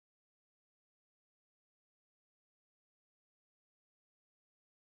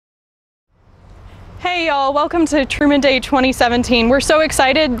Hey y'all, welcome to Truman Day 2017. We're so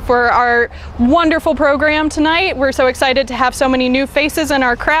excited for our wonderful program tonight. We're so excited to have so many new faces in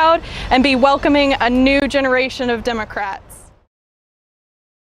our crowd and be welcoming a new generation of Democrats.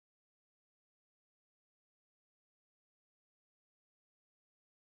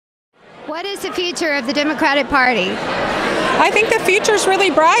 What is the future of the Democratic Party? I think the future's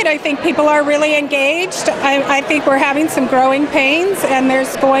really bright. I think people are really engaged. I think we're having some growing pains, and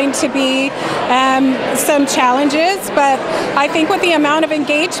there's going to be some challenges, but I think with the amount of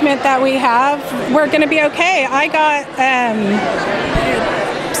engagement that we have, we're going to be okay. I got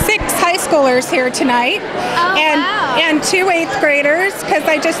 6 high schoolers here tonight, and 2 8th graders, because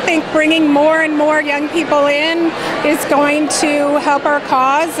I just think bringing more and more young people in is going to help our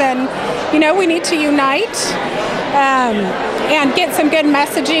cause, and we need to unite and get some good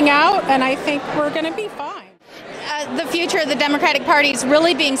messaging out, and I think we're going to be fine. The future of the Democratic Party is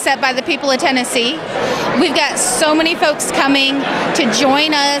really being set by the people of Tennessee. We've got so many folks coming to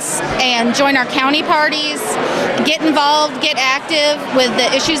join us and join our county parties, get involved, get active with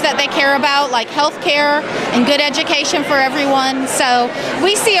the issues that they care about, like health care and good education for everyone. So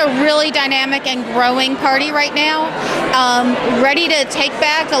we see a really dynamic and growing party right now, ready to take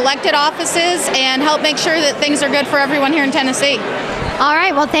back elected offices and help make sure that things are good for everyone here in Tennessee. All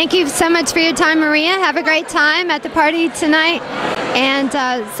right, well, thank you so much for your time, Maria. Have a great time at the party tonight. And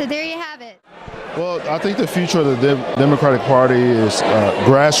so there you have it. Well, I think the future of the Democratic Party is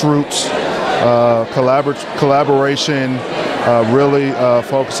grassroots, collaboration, really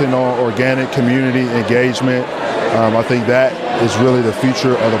focusing on organic community engagement. I think that is really the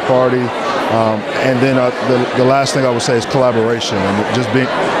future of the party. And then the last thing I would say is collaboration, and just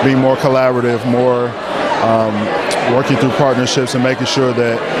being more collaborative, more working through partnerships and making sure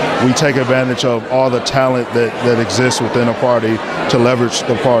that we take advantage of all the talent that exists within a party to leverage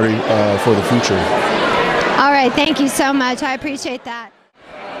the party for the future. All right, thank you so much. I appreciate that.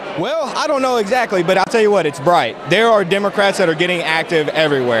 Well, I don't know exactly, but I'll tell you what, it's bright. There are Democrats that are getting active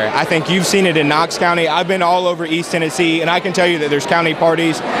everywhere. I think you've seen it in Knox County. I've been all over East Tennessee, and I can tell you that there's county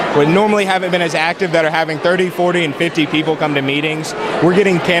parties that normally haven't been as active that are having 30, 40, and 50 people come to meetings. We're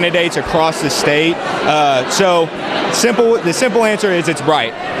getting candidates across the state. So the simple answer is it's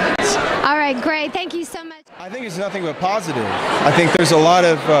bright. All right, great. Thank you so much. I think it's nothing but positive. I think there's a lot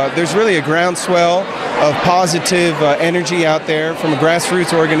of, there's really a groundswell of positive energy out there, from a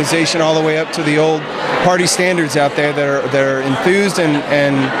grassroots organization all the way up to the old party standards out there that are enthused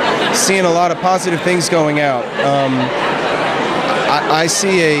and seeing a lot of positive things going out. I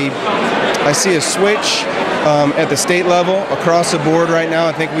see a switch at the state level across the board right now.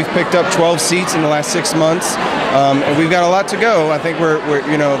 I think we've picked up 12 seats in the last 6 months, and we've got a lot to go. I think we're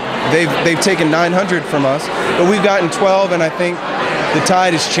they've taken 900 from us, but we've gotten 12, and I think the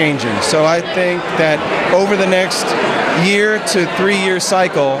tide is changing. So I think that over the next year to 3-year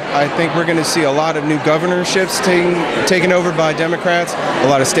cycle, I think we're going to see a lot of new governorships taken over by Democrats, a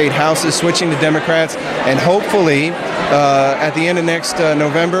lot of state houses switching to Democrats, and hopefully at the end of next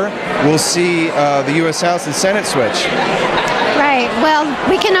November, we'll see the U.S. House and Senate switch. Right. Well,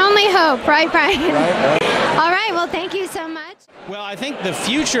 we can only hope, right, Brian? Right. All right. Well, thank you so much. Well, I think the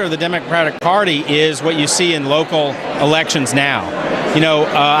future of the Democratic Party is what you see in local elections now.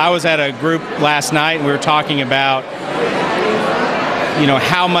 I was at a group last night, and we were talking about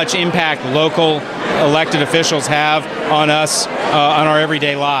how much impact local elected officials have on us, on our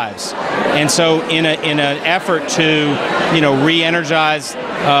everyday lives. And so in an effort to, re-energize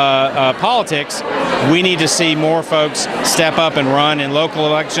politics, we need to see more folks step up and run in local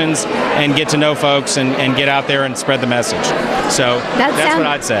elections and get to know folks and get out there and spread the message. So that's what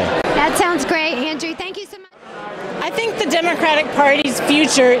I'd say. That sounds great, Andrew. Thank you so much. I think the Democratic Party's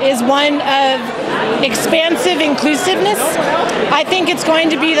future is one of expansive inclusiveness. I think it's going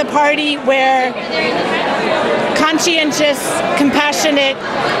to be the party where conscientious, compassionate,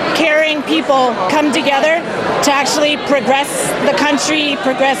 caring people come together to actually progress the country,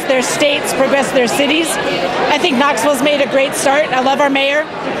 progress their states, progress their cities. I think Knoxville's made a great start. I love our mayor,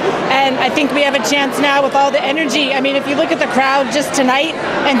 and I think we have a chance now with all the energy. I mean, if you look at the crowd just tonight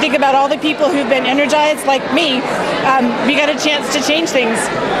and think about all the people who've been energized, like me, we got a chance to change things.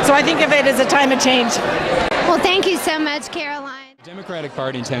 So I think of it as a time of change. Well, thank you so much, Caroline. The Democratic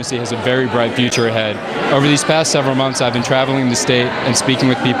Party in Tennessee has a very bright future ahead. Over these past several months, I've been traveling the state and speaking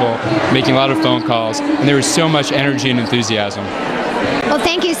with people, making a lot of phone calls, and there is so much energy and enthusiasm. Well,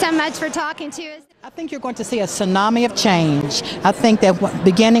 thank you so much for talking to us. think you're going to see a tsunami of change. I think that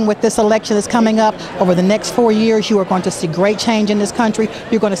beginning with this election that's coming up, over the next 4 years, you are going to see great change in this country.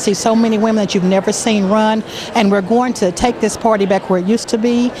 You're going to see so many women that you've never seen run, and we're going to take this party back where it used to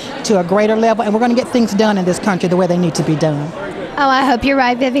be, to a greater level, and we're going to get things done in this country the way they need to be done. Oh, I hope you're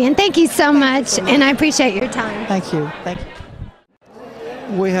right, Vivian. Thank you so much, and I appreciate your time. Thank you. Thank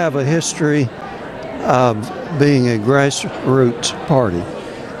you. We have a history of being a grassroots party,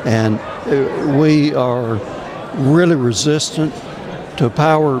 and we are really resistant to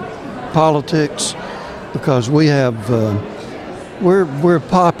power politics because we have we're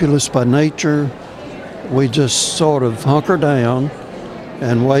populists by nature. We just sort of hunker down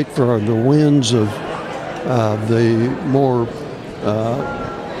and wait for the winds of the more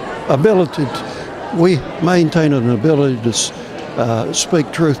ability we maintain an ability to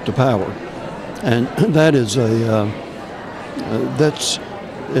speak truth to power, and that is that's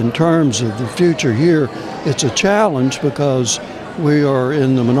in terms of the future here. It's a challenge because we are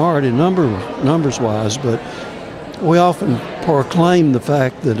in the minority numbers wise, but we often proclaim the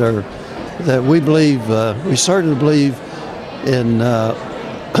fact that that we believe we certainly believe in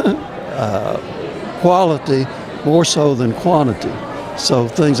quality more so than quantity. So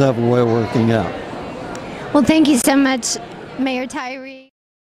things have a way of working out. Well, thank you so much, Mayor Tyree.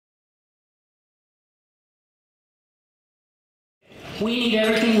 We need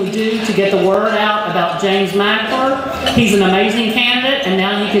everything we do to get the word out about James Mackler. He's an amazing candidate, and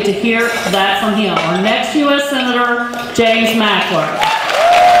now you get to hear that from him. Our next U.S. Senator, James Mackler.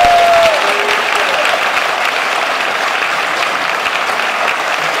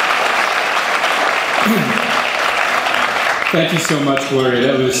 Thank you so much, Gloria.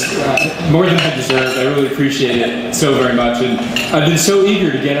 That was more than I deserved. I really appreciate it so very much. And I've been so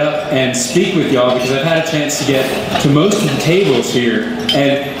eager to get up and speak with y'all because I've had a chance to get to most of the tables here.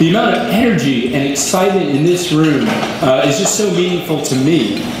 And the amount of energy and excitement in this room is just so meaningful to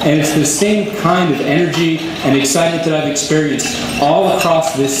me. And it's the same kind of energy and excitement that I've experienced all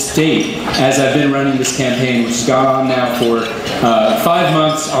across this state as I've been running this campaign, which has gone on now for 5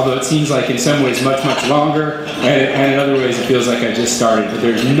 months, although it seems like in some ways much, much longer, and in other ways it feels like I just started. But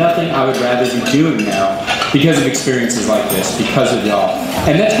there's nothing I would rather be doing now because of experiences like this, because of y'all.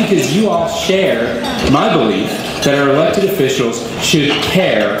 And that's because you all share my belief that our elected officials should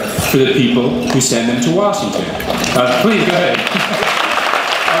care for the people who send them to Washington. Please, go ahead.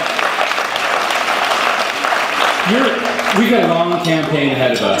 We've got a long campaign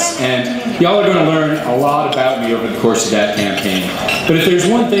ahead of us, and y'all are going to learn a lot about me over the course of that campaign. But if there's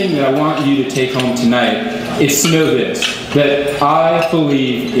one thing that I want you to take home tonight, it's to know this, that I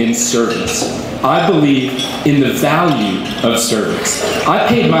believe in service. I believe in the value of service. I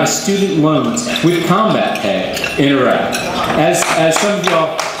paid my student loans with combat pay in Iraq. As some of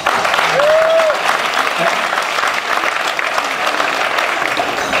y'all...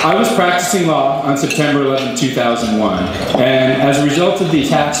 I was practicing law on September 11, 2001, and as a result of the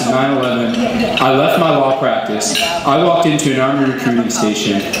attacks of 9/11, I left my law practice, I walked into an Army recruiting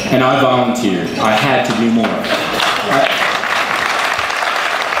station, and I volunteered. I had to do more.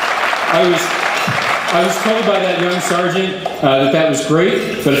 I was told by that young sergeant that was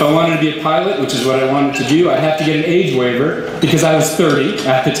great, but if I wanted to be a pilot, which is what I wanted to do, I'd have to get an age waiver because I was 30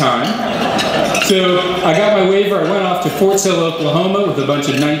 at the time. So I got my waiver, I went off to Fort Sill, Oklahoma with a bunch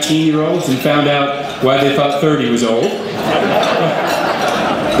of 19-year-olds and found out why they thought 30 was old.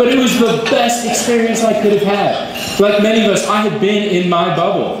 But it was the best experience I could have had. Like many of us, I had been in my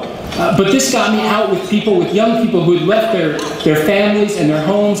bubble. But this got me out with people, with young people who had left their families and their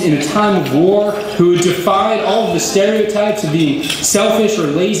homes in a time of war, who had defied all of the stereotypes of being selfish or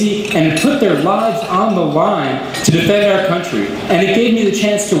lazy, and had put their lives on the line to defend our country. And it gave me the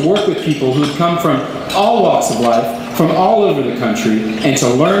chance to work with people who had come from all walks of life, from all over the country, and to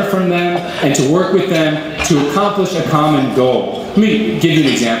learn from them and to work with them to accomplish a common goal. Let me give you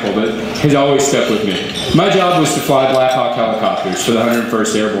an example that has always stuck with me. My job was to fly Black Hawk helicopters for the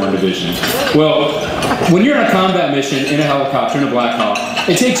 101st Airborne Division. Well, when you're on a combat mission in a helicopter, in a Black Hawk,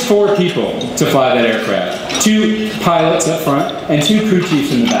 it takes 4 people to fly that aircraft. 2 pilots up front and 2 crew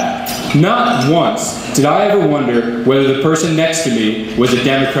chiefs in the back. Not once did I ever wonder whether the person next to me was a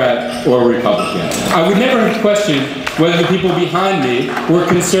Democrat or a Republican. I would never have questioned whether the people behind me were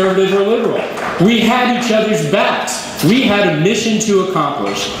conservative or liberal. We had each other's backs. We had a mission to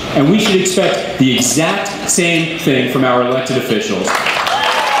accomplish, and we should expect the exact same thing from our elected officials.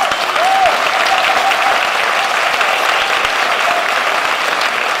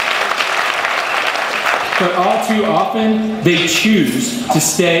 But all too often, they choose to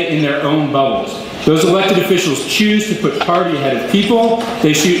stay in their own bubbles. Those elected officials choose to put party ahead of people.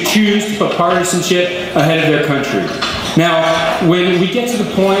 They choose to put partisanship ahead of their country. Now, when we get to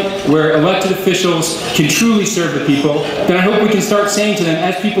the point where elected officials can truly serve the people, then I hope we can start saying to them,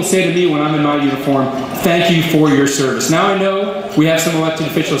 as people say to me when I'm in my uniform, thank you for your service. Now I know we have some elected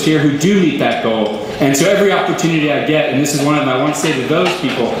officials here who do meet that goal, and so every opportunity I get, and this is one of them, I want to say to those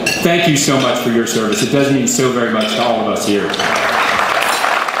people, thank you so much for your service. It does mean so very much to all of us here.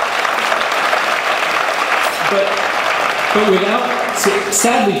 But without,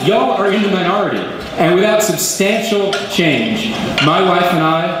 sadly, y'all are in the minority, and without substantial change, my wife and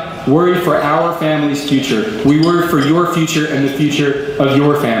I worry for our family's future. We worry for your future and the future of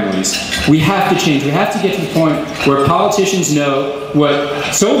your families. We have to change. We have to get to the point where politicians know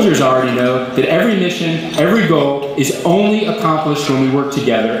what soldiers already know, that every mission, every goal is only accomplished when we work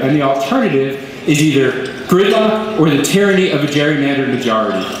together, and the alternative is either gridlock or the tyranny of a gerrymandered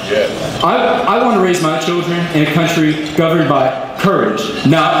majority. Yeah. I want to raise my children in a country governed by courage,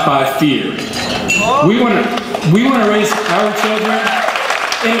 not by fear. We want to raise our children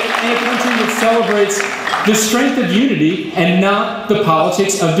in a country that celebrates the strength of unity and not the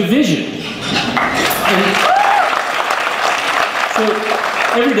politics of division. And so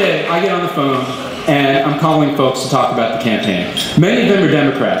every day I get on the phone and I'm calling folks to talk about the campaign. Many of them are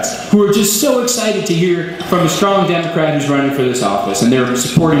Democrats who are just so excited to hear from a strong Democrat who's running for this office, and they're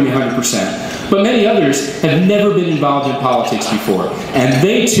supporting me 100%. But many others have never been involved in politics before, and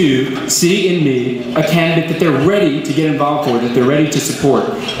they too see in me a candidate that they're ready to get involved for, that they're ready to support.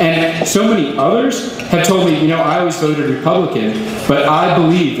 And so many others have told me, you know, I always voted Republican, but I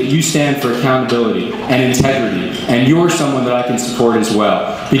believe that you stand for accountability and integrity, and you're someone that I can support as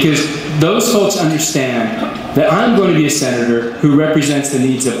well. Because those folks understand that I'm going to be a senator who represents the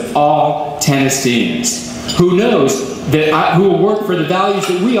needs of all Tennesseans, who knows that who will work for the values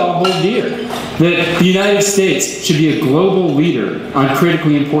that we all hold dear, that the United States should be a global leader on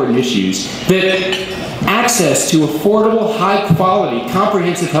critically important issues, that access to affordable, high-quality,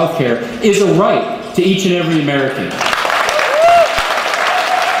 comprehensive health care is a right to each and every American.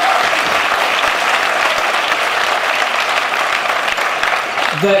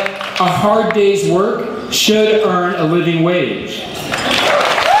 That a hard day's work should earn a living wage.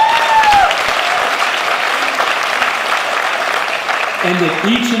 And that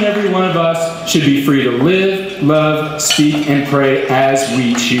each and every one of us should be free to live, love, speak, and pray as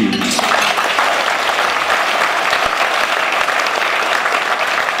we choose.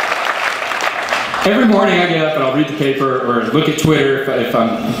 Every morning I get up and I'll read the paper or look at Twitter if I'm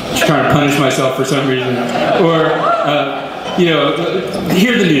trying to punish myself for some reason, or you know,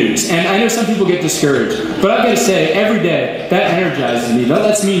 hear the news. And I know some people get discouraged, but I've got to say, every day, that energizes me. That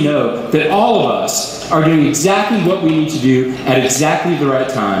lets me know that all of us are doing exactly what we need to do at exactly the right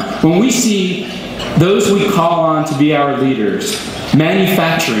time. When we see those we call on to be our leaders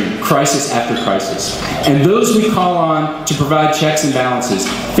manufacturing crisis after crisis, and those we call on to provide checks and balances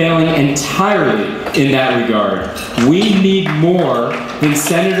failing entirely in that regard, we need more than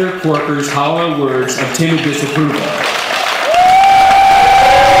Senator Corker's hollow words of timid disapproval.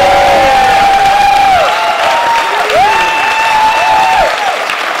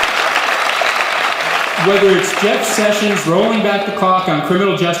 Whether it's Jeff Sessions rolling back the clock on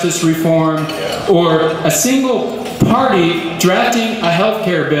criminal justice reform, or a single party drafting a health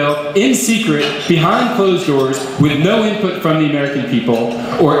care bill in secret behind closed doors with no input from the American people,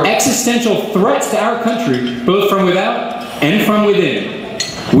 or existential threats to our country, both from without and from within,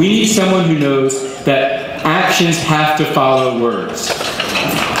 we need someone who knows that actions have to follow words.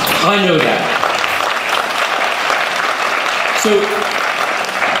 I know that. So,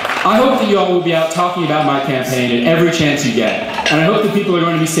 I hope that you all will be out talking about my campaign at every chance you get. And I hope that people are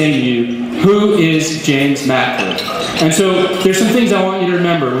going to be saying to you, who is James Mackler? And so there's some things I want you to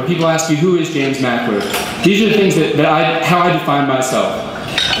remember when people ask you, who is James Mackler? These are the things how I define myself.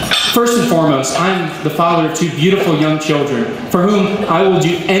 First and foremost, I'm the father of two beautiful young children for whom I will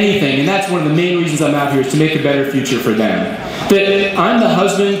do anything, and that's one of the main reasons I'm out here, is to make a better future for them. That I'm the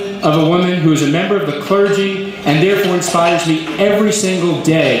husband of a woman who is a member of the clergy and therefore inspires me every single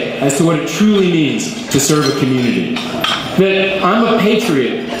day as to what it truly means to serve a community. That I'm a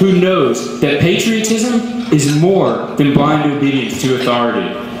patriot who knows that patriotism is more than blind obedience to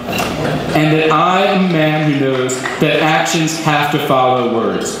authority. And that I am a man who knows that actions have to follow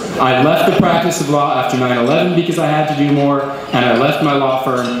words. I left the practice of law after 9/11 because I had to do more, and I left my law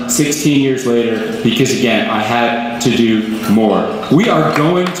firm 16 years later because, again, I had to do more. We are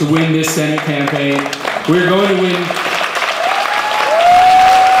going to win this Senate campaign. We're going to win.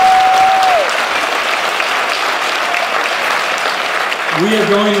 We are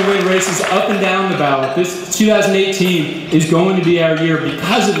going to win races up and down the ballot. This 2018 is going to be our year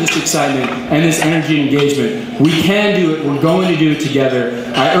because of this excitement and this energy and engagement. We can do it. We're going to do it together.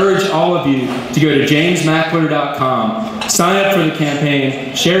 I urge all of you to go to jamesmackler.com, sign up for the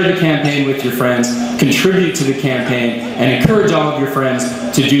campaign, share the campaign with your friends, contribute to the campaign, and encourage all of your friends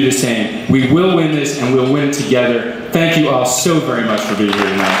to do the same. We will win this, and we'll win it together. Thank you all so very much for being here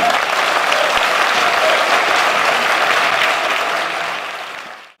tonight.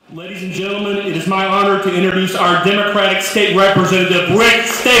 Ladies and gentlemen, it is my honor to introduce our Democratic State Representative, Rick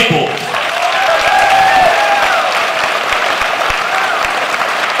Staple.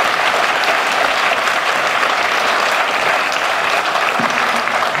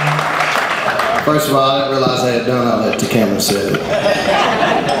 First of all, I didn't realize I had done all that. The camera said it.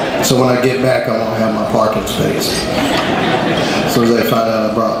 So when I get back, I won't have my parking space. As soon as they find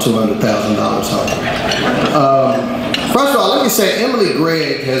out I brought $200,000 home. First of all, let me say Emily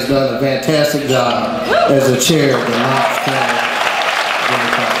Gregg has done a fantastic job as the chair of the Knox County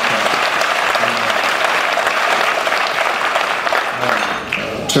Democratic Party.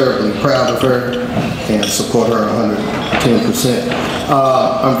 I'm terribly proud of her and support her 110%.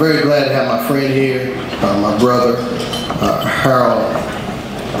 I'm very glad to have my friend here, my brother, Harold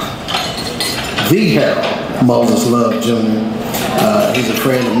Moses Love Jr. He's a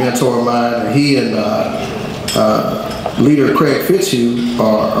friend and mentor of mine, and he and Leader Craig Fitzhugh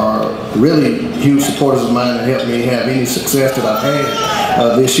are really huge supporters of mine and helped me have any success that I've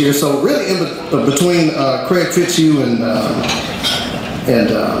had this year. So really between Craig Fitzhugh and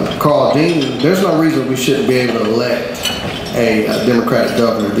Carl Dean, there's no reason we shouldn't be able to elect a Democratic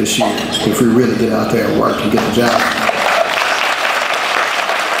governor this year if we really get out there and work and get the job.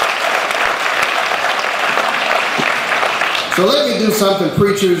 So let me do something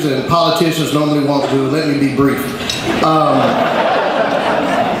preachers and politicians normally won't do. Let me be brief.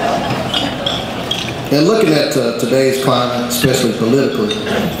 And looking at today's climate, especially politically,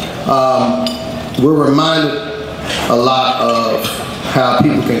 we're reminded a lot of how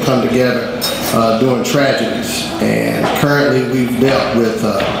people can come together during tragedies. And currently we've dealt with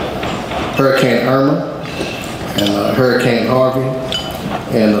Hurricane Irma and Hurricane Harvey,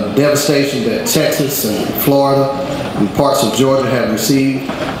 and the devastation that Texas and Florida and parts of Georgia have received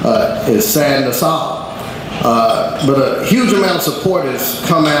has saddened us all. But a huge amount of support has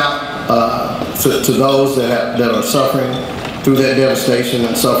come out to those that are suffering through that devastation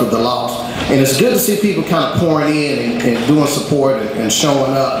and suffered the loss. And it's good to see people kind of pouring in and doing support and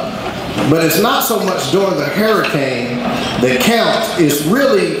showing up. But it's not so much during the hurricane that counts. It's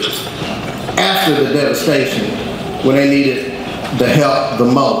really after the devastation when they needed the help the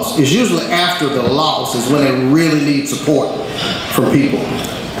most. It's usually after the loss is when they really need support from people.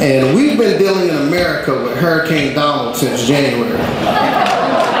 And we've been dealing in America with Hurricane Donald since January.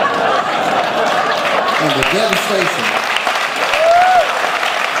 And the devastation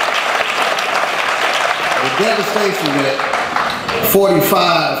that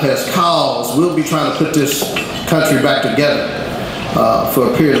 45 has caused, we'll be trying to put this country back together for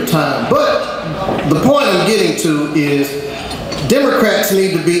a period of time. But the point I'm getting to is Democrats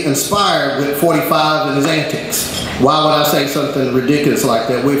need to be inspired with 45 and his antics. Why would I say something ridiculous like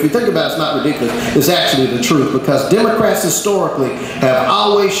that? Well, if you think about it, it's not ridiculous. It's actually the truth, because Democrats historically have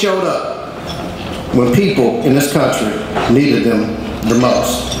always showed up when people in this country needed them the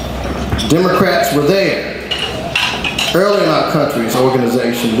most. Democrats were there early in our country's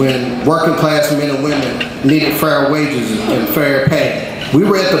organization when working class men and women needed fair wages and fair pay. We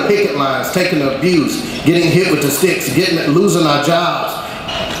were at the picket lines, taking abuse, getting hit with the sticks, losing our jobs,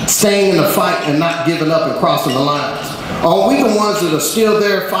 staying in the fight and not giving up and crossing the lines. Are we the ones that are still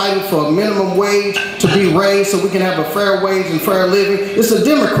there fighting for a minimum wage to be raised so we can have a fair wage and fair living? It's the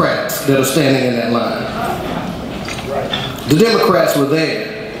Democrats that are standing in that line. The Democrats were there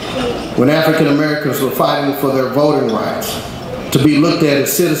when African Americans were fighting for their voting rights, to be looked at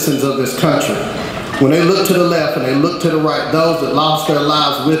as citizens of this country. When they look to the left and they look to the right, those that lost their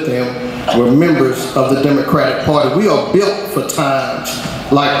lives with them were members of the Democratic Party. We are built for times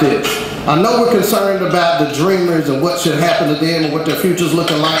like this. I know we're concerned about the dreamers and what should happen to them and what their future's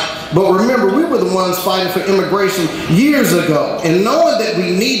looking like, but remember, we were the ones fighting for immigration years ago, and knowing that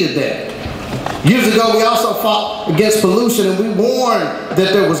we needed that. Years ago, we also fought against pollution, and we warned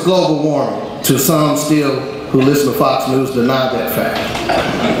that there was global warming. To some still who listen to Fox News deny that fact.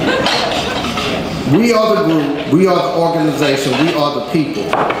 We are the group, we are the organization, we are the people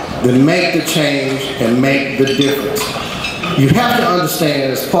that make the change and make the difference. You have to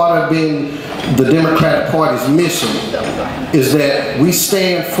understand, as part of being the Democratic Party's mission, is that we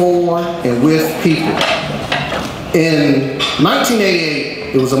stand for and with people. In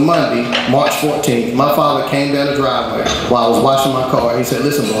 1988, it was a Monday, March 14th, my father came down the driveway while I was washing my car. He said,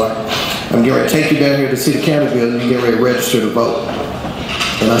 listen boy, I'm getting ready to take you down here to see the county building and get ready to register to vote.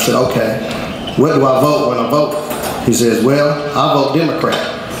 And I said, okay, what do I vote when I vote? He says, well, I vote Democrat.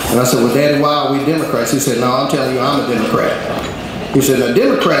 And I said, well Daddy, why are we Democrats? He said, no, I'm telling you, I'm a Democrat. He said, now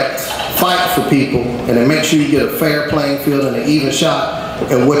Democrats fight for people and they make sure you get a fair playing field and an even shot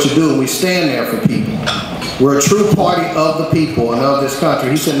at what you do, and we stand there for people. We're a true party of the people and of this country.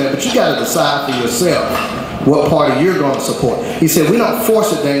 He said, but you got to decide for yourself what party you're going to support. He said, we don't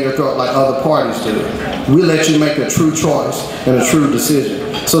force it down your throat like other parties do. We let you make a true choice and a true decision.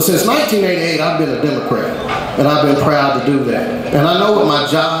 So since 1988, I've been a Democrat, and I've been proud to do that. And I know what my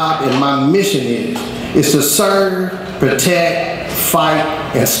job and my mission is to serve, protect, fight,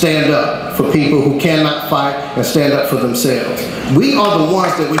 and stand up for people who cannot fight and stand up for themselves. We are the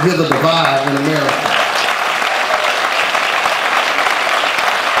ones that we hear the divide in America.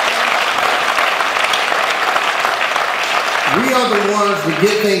 We are the ones that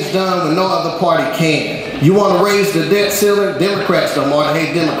get things done when no other party can. You want to raise the debt ceiling? Democrats don't want to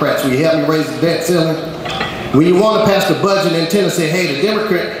hate Democrats. Will you help me raise the debt ceiling? When you want to pass the budget in Tennessee, hey, the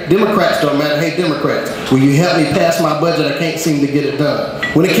Democrats don't matter, hey, Democrats. Will you help me pass my budget? I can't seem to get it done.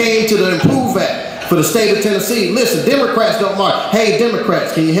 When it came to the Improve Act for the state of Tennessee, listen, Democrats don't matter, hey,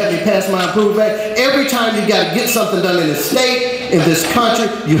 Democrats, can you help me pass my Improve Act? Every time you got to get something done in this state, in this country,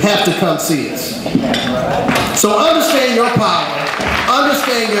 you have to come see us. So understand your power,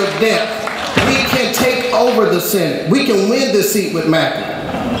 understand your depth. We can take over the Senate. We can win this seat with Mackey.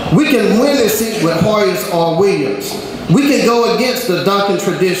 We can win this seat with Hoyers or Williams. We can go against the Duncan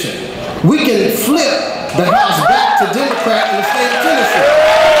tradition. We can flip the House back to Democrat in the state of Tennessee.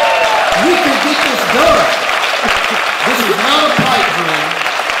 We can get this done. This is not a pipe dream.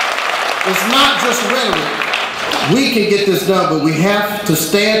 It's not just rhetoric. We can get this done, but we have to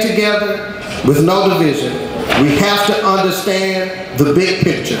stand together with no division. We have to understand the big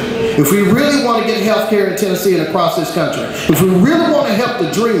picture. If we really want to get health care in Tennessee and across this country, if we really want to help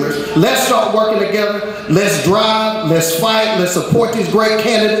the dreamers, let's start working together. Let's drive, let's fight, let's support these great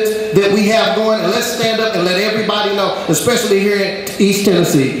candidates that we have going, and let's stand up and let everybody know, especially here in East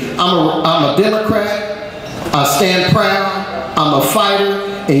Tennessee, I'm a Democrat, I stand proud, I'm a fighter,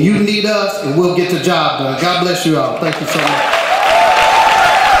 and you need us, and we'll get the job done. God bless you all. Thank you so much.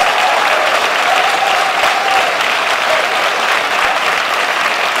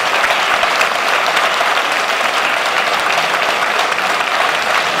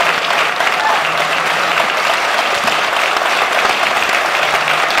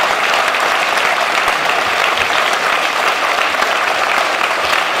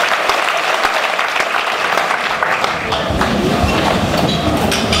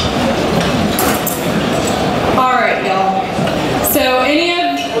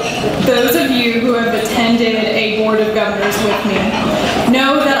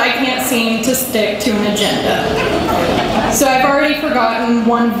 Stick to an agenda. So I've already forgotten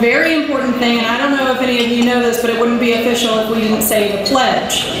one very important thing, and I don't know if any of you know this, but it wouldn't be official if we didn't say the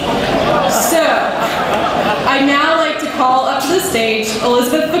pledge. So I'd now like to call up to the stage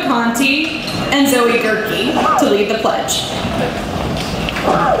Elizabeth Vacanti and Zoe Gerke to lead the pledge.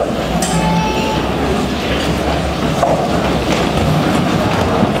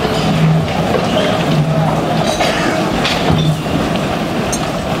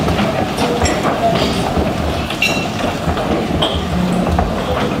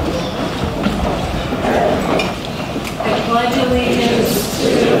 Pledge allegiance to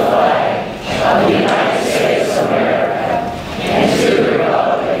the flag of the United States of America and to the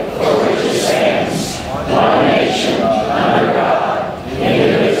republic for which it stands, one nation, under God,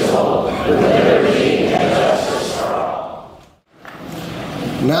 indivisible, with liberty and justice for all.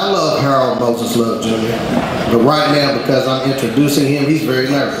 Now I love Harold Moses Love Jr., but right now, because I'm introducing him, he's very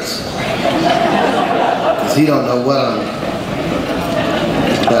nervous. Because he don't know what I'm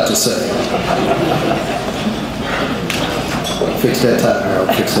about to say. Fix that tie,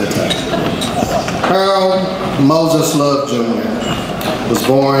 Harold, fix that tie. Harold Moses Love Jr. was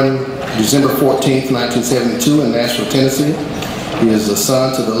born December 14th, 1972 in Nashville, Tennessee. He is the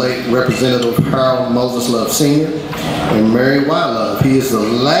son to the late Representative Harold Moses Love Sr. and Mary Y. Love. He is the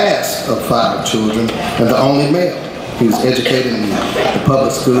last of 5 children and the only male. He was educated in the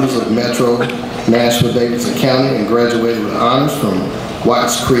public schools of Metro Nashville, Davidson County, and graduated with honors from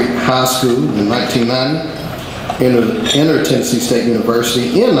Whites Creek High School in 1990. Entered Tennessee State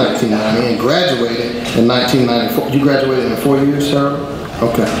University in 1990 and graduated in 1994. You graduated in 4 years, Harold?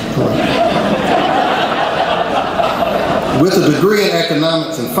 Okay, all right. With a degree in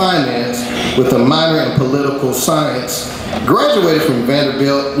economics and finance with a minor in political science, graduated from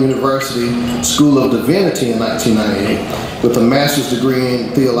Vanderbilt University School of Divinity in 1998 with a master's degree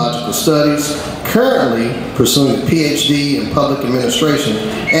in theological studies, currently pursuing a PhD in public administration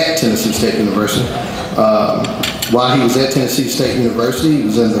at Tennessee State University. While he was at Tennessee State University, he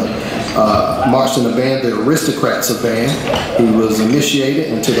was in the marched in the band, the Aristocrats of Band. He was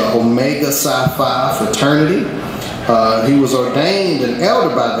initiated into the Omega Psi Phi fraternity. He was ordained an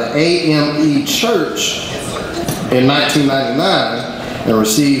elder by the AME Church in 1999 and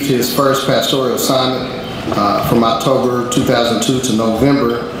received his first pastoral assignment from October 2002 to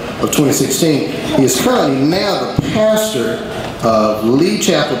November of 2016. He is currently now the pastor of Lee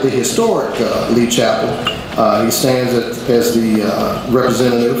Chapel, the historic Lee Chapel. He stands as the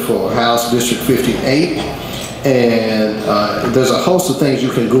representative for House District 58, and there's a host of things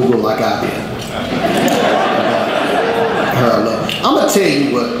you can Google like I did. Harold Love. I'm going to tell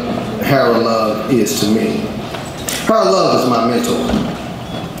you what Harold Love is to me. Harold Love is my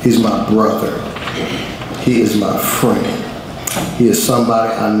mentor. He's my brother. He is my friend. He is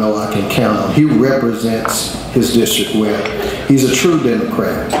somebody I know I can count on. He represents his district well. He's a true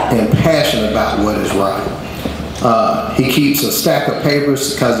Democrat and passionate about what is right. He keeps a stack of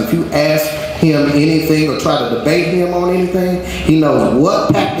papers because if you ask him anything or try to debate him on anything, he knows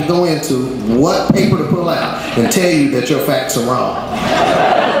what pack to go into, what paper to pull out, and tell you that your facts are wrong.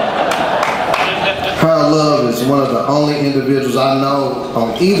 Harold Love is one of the only individuals I know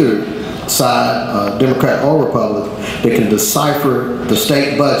on either side, Democrat or Republican, that can decipher the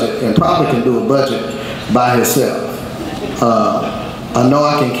state budget and probably can do a budget by himself. I know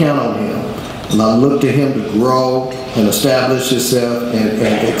I can count on him, and I look to him to grow and establish himself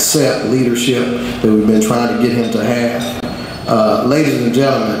and accept leadership that we've been trying to get him to have. Ladies and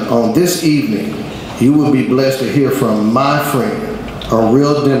gentlemen, on this evening, you will be blessed to hear from my friend, a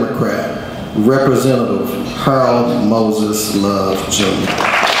real Democrat, Representative Harold Moses Love, Jr.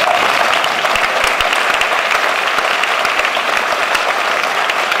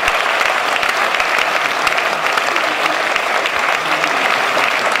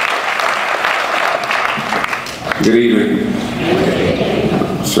 Good evening.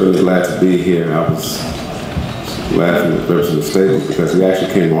 I'm certainly glad to be here. I was laughing at Representative Staples because he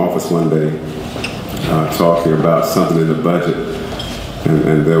actually came to office one day talking about something in the budget,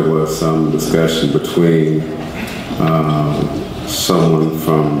 and there was some discussion between someone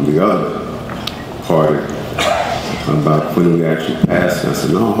from the other party about when we actually passed it. I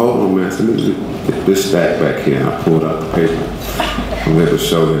said, no, hold on, man. So let me get this stack back here. And I pulled out the paper. I'm able to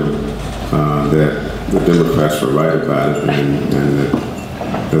show him that the Democrats were right about it, and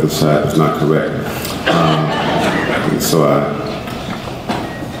the other side was not correct. And so I'm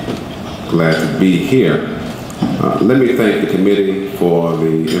glad to be here. Let me thank the committee for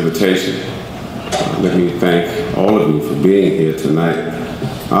the invitation. Let me thank all of you for being here tonight.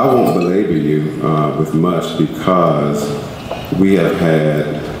 I won't belabor you with much because we have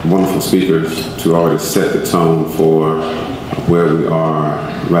had wonderful speakers to already set the tone for where we are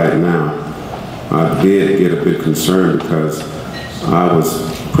right now. I did get a bit concerned because I was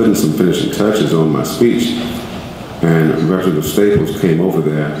putting some finishing touches on my speech, and Representative Staples came over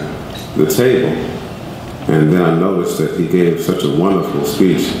there, the table, and then I noticed that he gave such a wonderful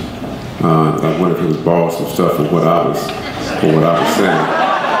speech. I wondered if he would borrow some stuff from what I was saying.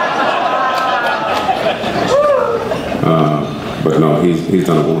 But no, he's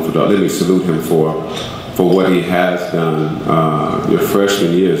done a wonderful job. Let me salute him for what he has done. Your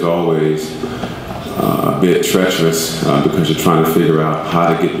freshman year is always a bit treacherous because you're trying to figure out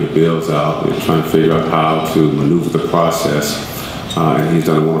how to get your bills out. You're trying to figure out how to maneuver the process. And he's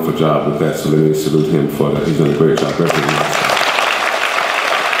done a wonderful job with that, so let me salute him for that. He's done a great job representing us.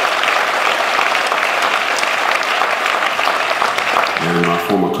 And my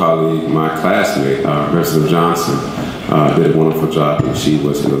former colleague, my classmate, Representative Johnson, did a wonderful job, and she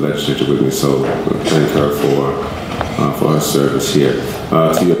was in the legislature with me, so thank her for her service here.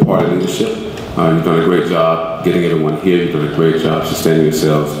 To your party leadership, you've done a great job getting everyone here. You've done a great job sustaining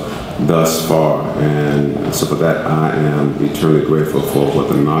yourselves thus far, and so for that I am eternally grateful for what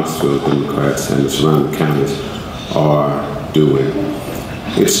the Knoxville Democrats and the surrounding counties are doing.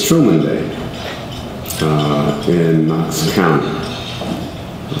 It's Truman Day in Knox County.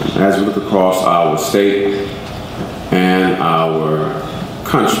 As we look across our state and our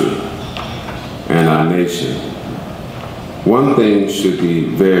country and our nation, one thing should be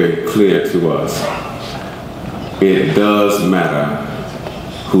very clear to us. It does matter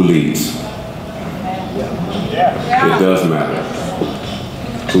who leads. It does matter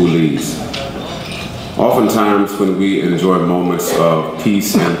who leads. Oftentimes when we enjoy moments of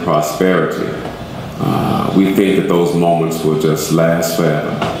peace and prosperity, we think that those moments will just last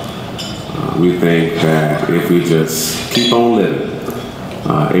forever. We think that if we just keep on living,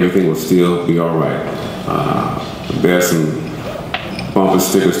 everything will still be all right. There's some bumper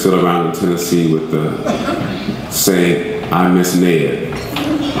stickers still around in Tennessee with the saying, "I miss Ned."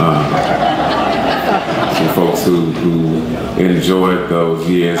 Some folks who enjoyed those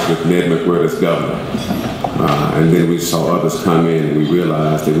years with Ned McWhirter as governor. And then we saw others come in and we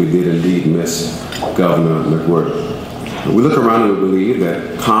realized that we did indeed miss Governor McWhirter. We look around and we believe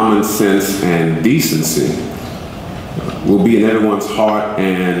that common sense and decency will be in everyone's heart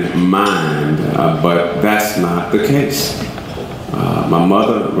and mind, but that's not the case. My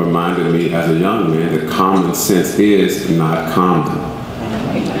mother reminded me as a young man that common sense is not common.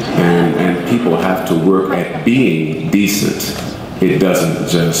 And people have to work at being decent. It doesn't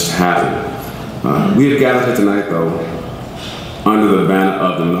just happen. We have gathered here tonight, though, under the banner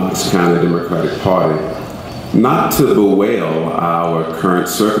of the Knox County Democratic Party, not to bewail our current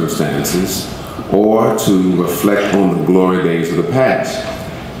circumstances or to reflect on the glory days of the past.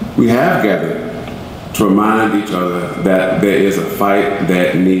 We have gathered to remind each other that there is a fight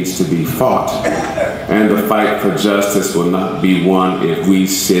that needs to be fought, and the fight for justice will not be won if we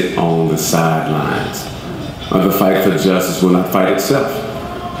sit on the sidelines. The fight for justice will not fight itself.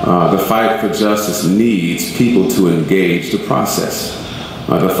 The fight for justice needs people to engage the process.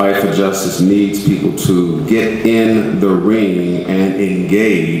 The fight for justice needs people to get in the ring and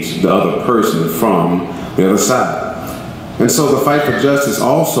engage the other person from the other side. And so the fight for justice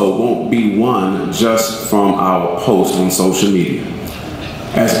also won't be won just from our posts on social media.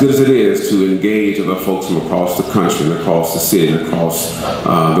 As good as it is to engage other folks from across the country and across the city and across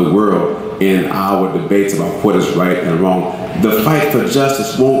the world in our debates about what is right and wrong, the fight for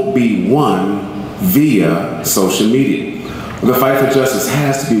justice won't be won via social media. The fight for justice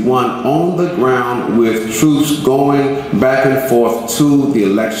has to be won on the ground with troops going back and forth to the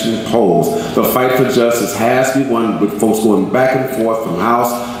election polls. The fight for justice has to be won with folks going back and forth from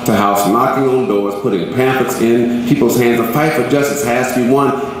house to house, knocking on doors, putting pamphlets in people's hands. The fight for justice has to be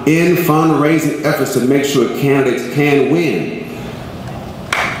won in fundraising efforts to make sure candidates can win.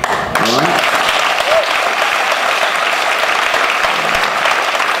 All right?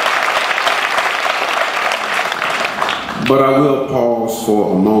 But I will pause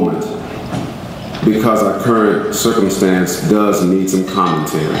for a moment because our current circumstance does need some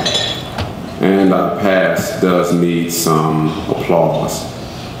commentary and our past does need some applause.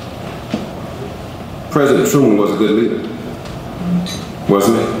 President Truman was a good leader,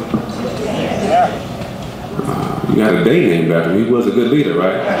 wasn't he? You got a day named after him. He was a good leader,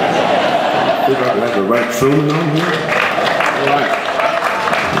 right? Think I like to write Truman on here? All right.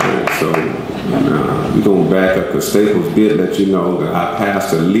 So we're going to back up because Staples did let you know that I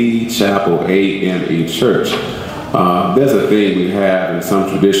pastor Lee Chapel AME Church. There's a thing we have in some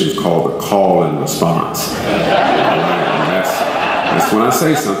traditions called the call and response. All right? And that's when I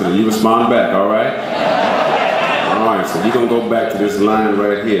say something and you respond back, all right? All right, so we're going to go back to this line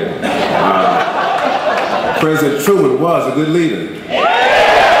right here. President Truman was a good leader.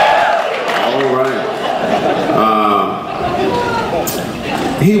 All right.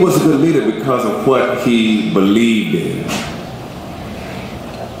 He was a good leader because of what he believed in.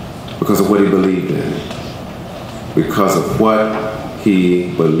 Because of what he believed in. Because of what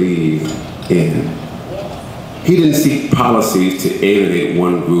he believed in. He didn't seek policies to alienate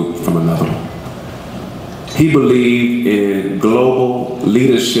one group from another. He believed in global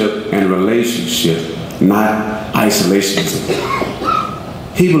leadership and relationship, not isolationism.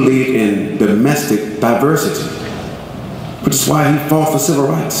 He believed in domestic diversity. Which is why he fought for civil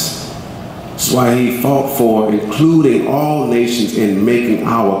rights. That's why he fought for including all nations in making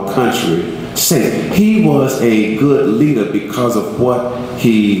our country safe. He was a good leader because of what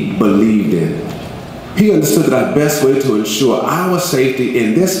he believed in. He understood that our best way to ensure our safety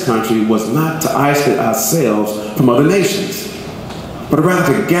in this country was not to isolate ourselves from other nations, but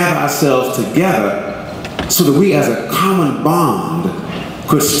rather to gather ourselves together so that we as a common bond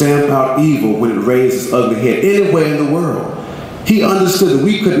could stamp out evil when it raised its ugly head anywhere in the world. He understood that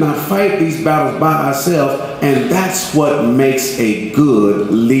we could not fight these battles by ourselves, and that's what makes a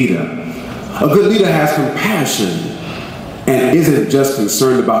good leader. A good leader has compassion and isn't just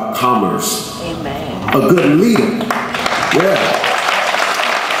concerned about commerce. Amen. A good leader, yeah.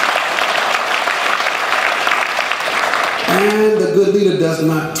 And a good leader does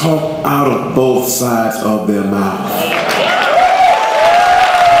not talk out of both sides of their mouth.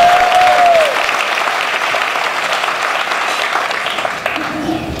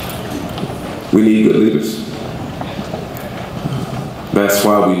 We need good leaders. That's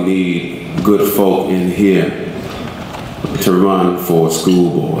why we need good folk in here to run for school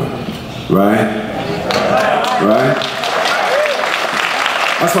board, right? Right?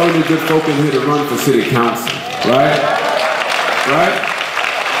 That's why we need good folk in here to run for city council, right? Right?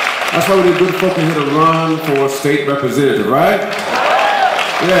 That's why we need good folk in here to run for state representative, right?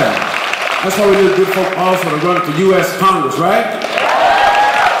 Yeah. That's why we need good folk also to run for U.S. Congress, right?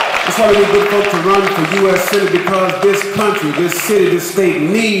 That's why we need good folk to run for U.S. Senate, because this country, this city, this state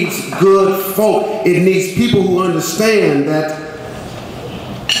needs good folk. It needs people who understand that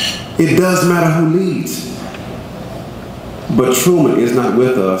it does matter who leads. But Truman is not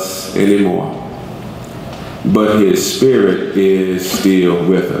with us anymore. But his spirit is still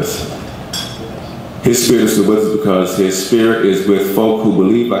with us. His spirit is still with us because his spirit is with folk who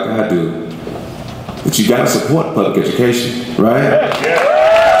believe like I do, that you gotta support public education, right?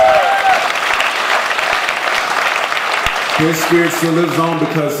 His spirit still lives on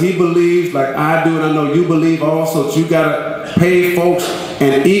because he believes like I do, and I know you believe also, that you gotta pay folks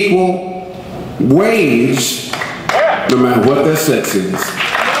an equal wage no matter what their sex is.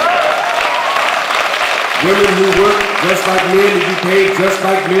 Women who work just like men to be paid just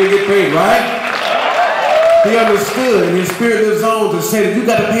like men get paid, right? He understood, and his spirit lives on to say that you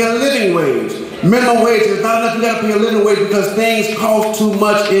got to pay a living wage. Minimum wage is not enough. You got to pay a living wage because things cost too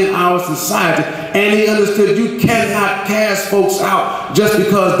much in our society. And he understood you cannot cast folks out just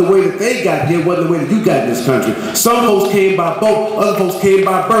because the way that they got here wasn't the way that you got in this country. Some folks came by boat, other folks came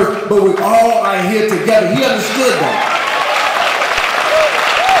by birth, but we all are here together. He understood that.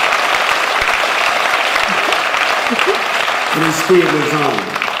 And his spirit lives on.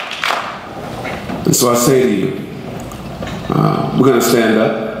 And so I say to you, we're going to stand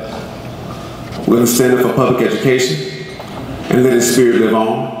up. We're going to stand up for public education and let his spirit live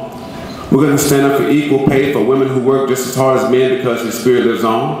on. We're going to stand up for equal pay for women who work just as hard as men because his spirit lives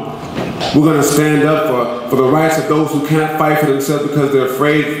on. We're going to stand up for the rights of those who can't fight for themselves because they're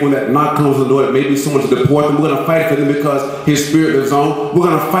afraid when that knock comes on the door that maybe someone to deport them. We're going to fight for them because his spirit lives on. We're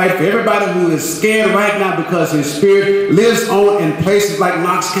going to fight for everybody who is scared right now because his spirit lives on in places like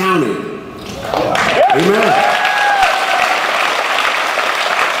Knox County. Amen.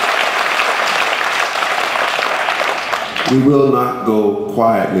 We will not go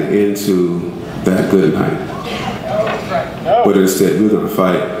quietly into that good night. But instead, we're going to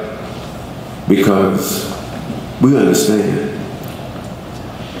fight because we understand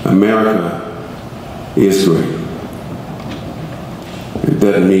America is great. It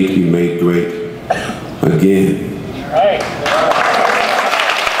doesn't need to be made great again.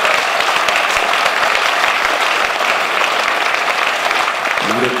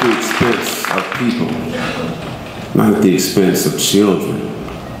 Not at the expense of people, not at the expense of children,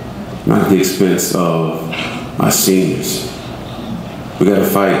 not at the expense of our seniors. We got to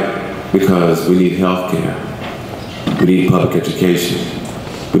fight because we need health care, we need public education,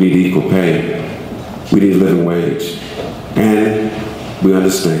 we need equal pay, we need a living wage, and we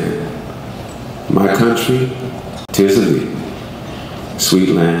understand my country, 'tis of thee, sweet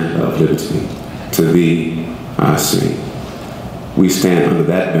land of liberty, to thee I sing. We stand under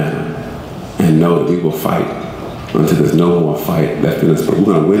that banner and know that we will fight until there's no more fight left in us, but we're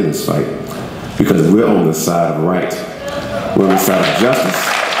going to win this fight because we're on the side of right, we're on the side of justice,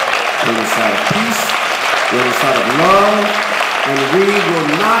 we're on the side of peace, we're on the side of love, and we will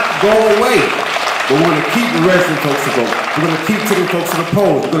not go away. We're going to keep arresting folks to vote. We're going to keep taking folks to the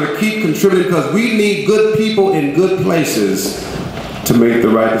polls. We're going to keep contributing because we need good people in good places to make the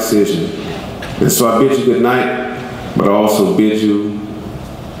right decision. And so I bid you good night, but I also bid you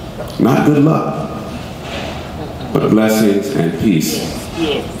not good luck, but blessings and peace.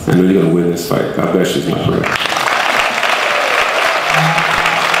 I know you're going to win this fight. God bless you is my prayer.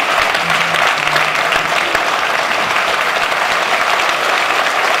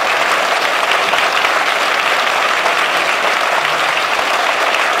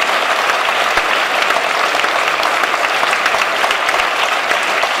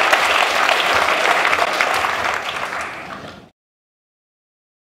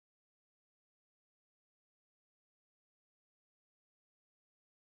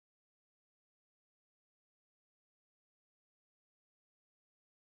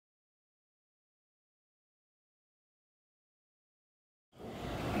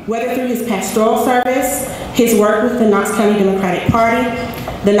 Whether through his pastoral service, his work with the Knox County Democratic Party,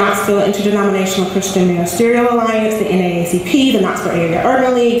 the Knoxville Interdenominational Christian Ministerial Alliance, the NAACP, the Knoxville Area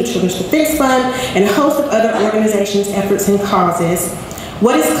Urban League, the Children's Defense Fund, and a host of other organizations, efforts, and causes,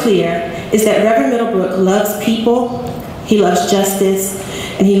 what is clear is that Reverend Middlebrook loves people, he loves justice,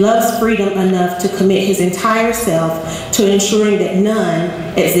 and he loves freedom enough to commit his entire self to ensuring that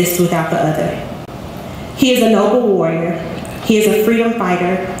none exists without the other. He is a noble warrior. He is a freedom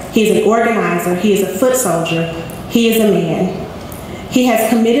fighter. He is an organizer. He is a foot soldier. He is a man. He has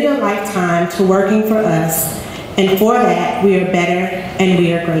committed a lifetime to working for us, and for that we are better and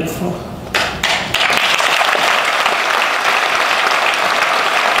we are grateful.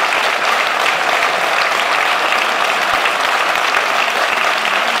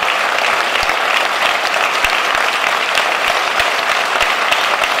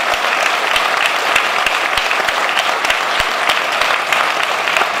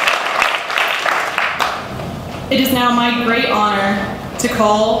 It is now my great honor to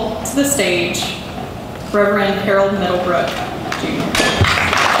call to the stage Reverend Harold Middlebrook, Jr.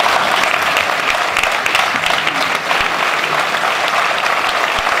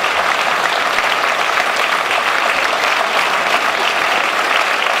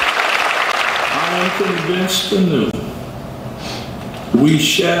 I am convinced anew we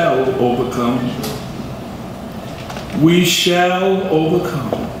shall overcome. We shall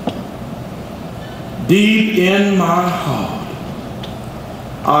overcome. Deep in my heart,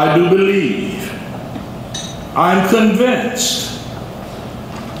 I do believe, I'm convinced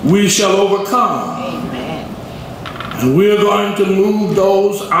we shall overcome. Amen. And we're going to move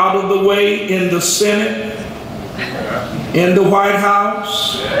those out of the way in the Senate, in the White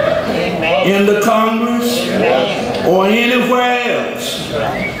House, amen, in the Congress, amen, or anywhere else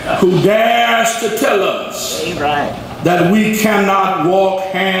who dares to tell us that we cannot walk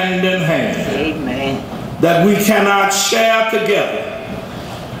hand in hand, amen, that we cannot share together,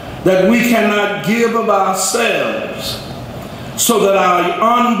 that we cannot give of ourselves so that our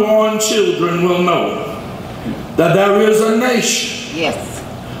unborn children will know that there is a nation, yes,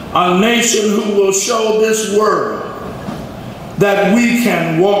 a nation who will show this world that we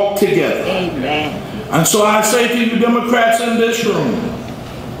can walk together. Amen. And so I say to you Democrats in this room,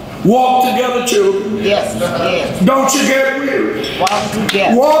 walk together, children. Yes, yes. Don't you get weary. Walk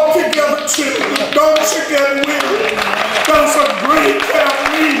together. Walk together, children. Don't you get weary. There's a great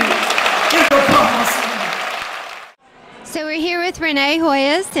family in the promise. So we're here with Renee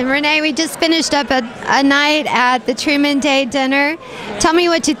Hoyas, and Renee, we just finished up a night at the Truman Day dinner. Tell me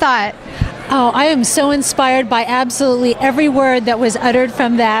what you thought. Oh, I am so inspired by absolutely every word that was uttered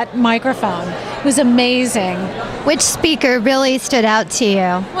from that microphone. It was amazing. Which speaker really stood out to you?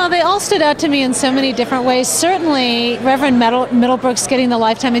 Well, they all stood out to me in so many different ways. Certainly, Reverend Middlebrook's getting the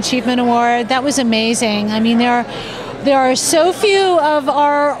Lifetime Achievement Award. That was amazing. I mean, there are so few of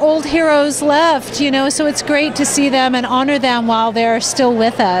our old heroes left, you know, so it's great to see them and honor them while they're still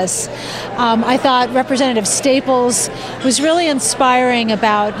with us. I thought Representative Staples was really inspiring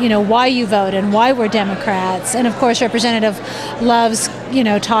about, you know, why you vote and why we're Democrats. And of course, Representative Love's, you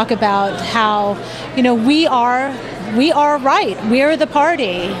know, talk about how, you know, we are right. We're the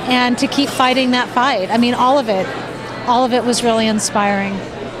party, and to keep fighting that fight. I mean, all of it was really inspiring.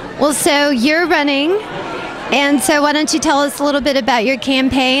 Well, so you're running. And so why don't you tell us a little bit about your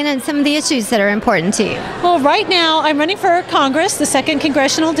campaign and some of the issues that are important to you? Well, right now I'm running for Congress, the 2nd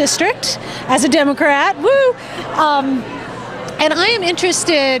Congressional District, as a Democrat. Woo! And I am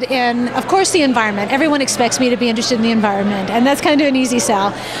interested in, of course, the environment. Everyone expects me to be interested in the environment, and that's kind of an easy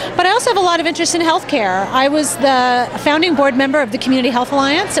sell. But I also have a lot of interest in healthcare. I was the founding board member of the Community Health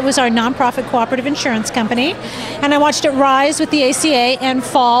Alliance. It was our nonprofit cooperative insurance company, and I watched it rise with the ACA and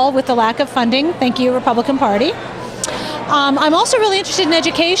fall with the lack of funding. Thank you, Republican Party. I'm also really interested in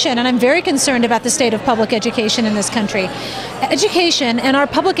education, and I'm very concerned about the state of public education in this country. Education and our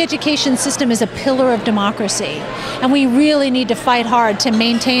public education system is a pillar of democracy, and we really need to fight hard to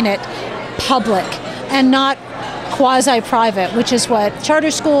maintain it public and not quasi-private, which is what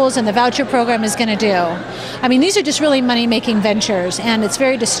charter schools and the voucher program is going to do. I mean, these are just really money-making ventures, and it's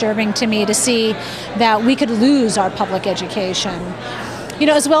very disturbing to me to see that we could lose our public education. You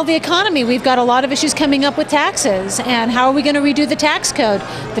know, as well, the economy, we've got a lot of issues coming up with taxes, and how are we going to redo the tax code?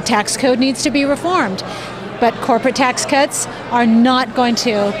 The tax code needs to be reformed, but corporate tax cuts are not going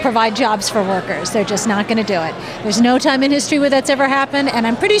to provide jobs for workers. They're just not going to do it. There's no time in history where that's ever happened, and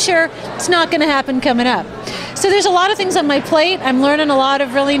I'm pretty sure it's not going to happen coming up. So there's a lot of things on my plate. I'm learning a lot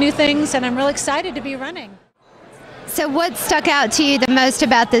of really new things, and I'm really excited to be running. So what stuck out to you the most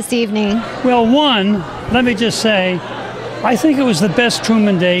about this evening? Well, one, let me just say, I think it was the best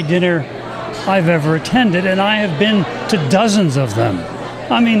Truman Day dinner I've ever attended, and I have been to dozens of them.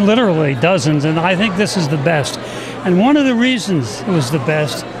 I mean, literally dozens, and I think this is the best. And one of the reasons it was the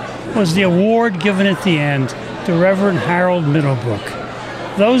best was the award given at the end to Reverend Harold Middlebrook.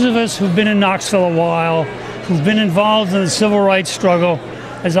 Those of us who've been in Knoxville a while, who've been involved in the civil rights struggle,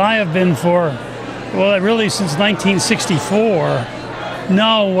 as I have been for, well, really since 1964,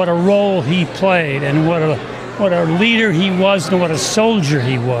 know what a role he played and what a leader he was and what a soldier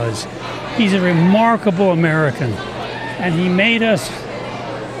he was. He's a remarkable American, and he made us,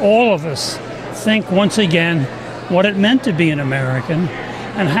 all of us, think once again what it meant to be an American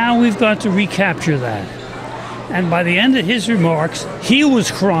and how we've got to recapture that. And by the end of his remarks, he was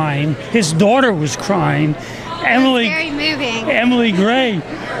crying, his daughter was crying. Emily, very moving. Emily Gray,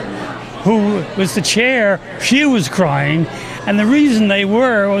 who was the chair, she was crying. And the reason they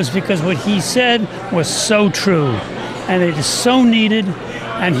were was because what he said was so true. And it is so needed.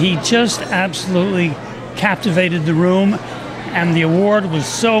 And he just absolutely captivated the room. And the award was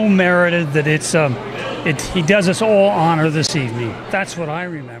so merited that he does us all honor this evening. That's what I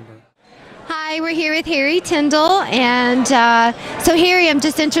remember. Hi, we're here with Harry Tyndall, and so Harry, I'm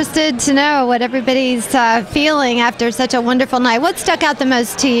just interested to know what everybody's feeling after such a wonderful night. What stuck out the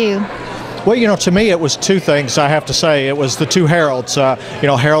most to you? Well, you know, to me it was two things, I have to say. It was the two Harolds.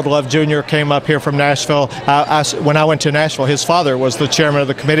 Harold Love Jr. came up here from Nashville. When I went to Nashville, his father was the chairman of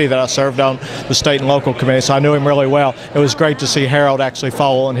the committee that I served on, the state and local committee, so I knew him really well. It was great to see Harold actually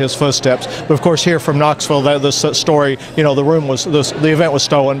follow in his footsteps. But of course, here from Knoxville, this story, the event was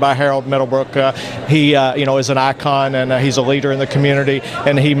stolen by Harold Middlebrook. He, is an icon, and he's a leader in the community,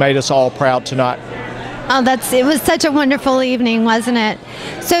 and he made us all proud tonight. Oh, it was such a wonderful evening, wasn't it?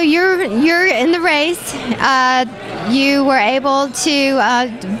 So you're in the race. You were able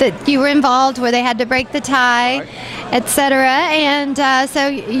to, you were involved where they had to break the tie, etc. And so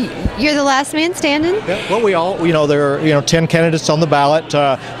you're the last man standing? Yeah, well, we all, there are, 10 candidates on the ballot,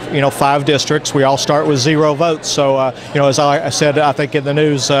 5 districts. We all start with 0 votes. So, as I said, I think in the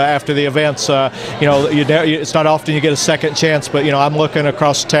news after the events, it's not often you get a second chance, but, I'm looking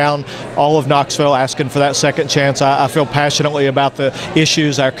across town, all of Knoxville, asking for that second chance. I feel passionately about the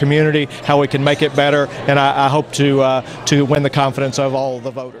issues, our community, how we can make it better, and I hope to win the confidence of all of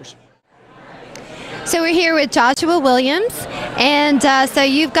the voters. So we're here with Joshua Williams, and so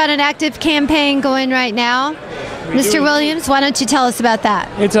you've got an active campaign going right now. Mr. Williams, why don't you tell us about that?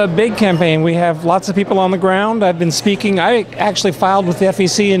 It's a big campaign. We have lots of people on the ground. I've been speaking. I actually filed with the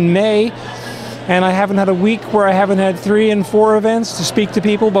FEC in May, and I haven't had a week where I haven't had 3 and 4 events to speak to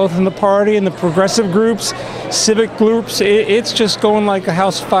people, both in the party and the progressive groups, civic groups. It's just going like a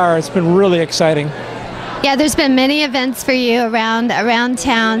house fire. It's been really exciting. Yeah, there's been many events for you around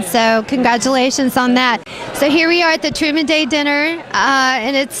town, so congratulations on that. So here we are at the Truman Day dinner,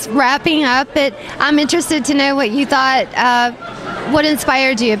 and it's wrapping up. But I'm interested to know what you thought, what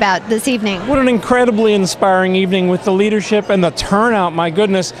inspired you about this evening. What an incredibly inspiring evening with the leadership and the turnout, my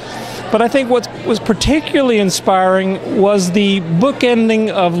goodness. But I think what was particularly inspiring was the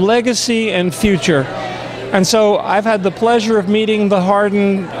bookending of legacy and future. And so I've had the pleasure of meeting the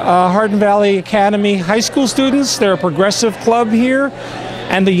Hardin Valley Academy high school students. They're a progressive club here,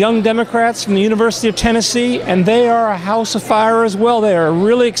 and the Young Democrats from the University of Tennessee, and they are a house of fire as well. They are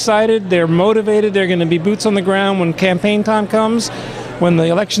really excited. They're motivated. They're going to be boots on the ground when campaign time comes, when the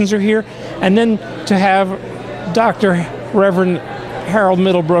elections are here. And then to have Dr. Reverend Harold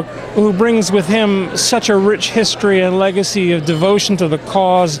Middlebrook, who brings with him such a rich history and legacy of devotion to the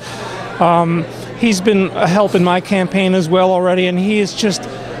cause. He's been a help in my campaign as well already, and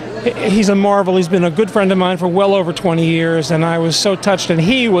he's a marvel. He's been a good friend of mine for well over 20 years, and I was so touched, and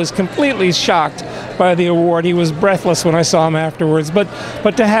he was completely shocked by the award. He was breathless when I saw him afterwards. But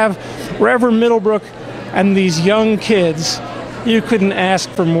to have Reverend Middlebrook and these young kids, you couldn't ask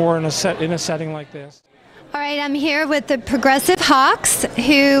for more in a setting like this. All right, I'm here with the Progressive Hawks,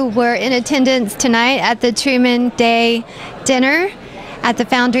 who were in attendance tonight at the Truman Day dinner at the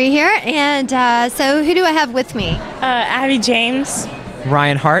Foundry here. And so who do I have with me? Abby James.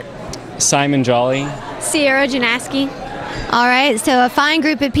 Ryan Hart. Simon Jolly. Sierra Janaski. All right, so a fine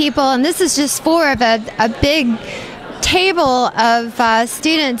group of people, and this is just 4 of a big table of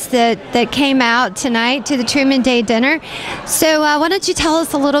students that came out tonight to the Truman Day dinner. So why don't you tell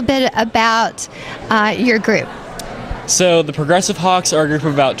us a little bit about your group? So the Progressive Hawks are a group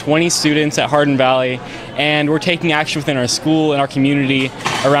of about 20 students at Hardin Valley, and we're taking action within our school and our community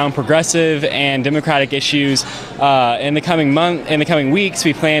around progressive and democratic issues. In the coming weeks,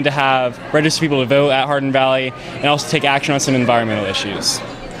 we plan to have register people to vote at Hardin Valley and also take action on some environmental issues.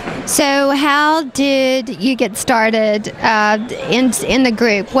 So how did you get started in the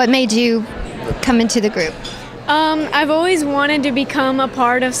group? What made you come into the group? I've always wanted to become a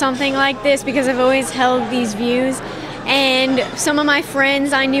part of something like this because I've always held these views. And some of my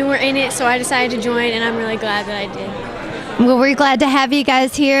friends I knew were in it, so I decided to join, and I'm really glad that I did. Well, we're glad to have you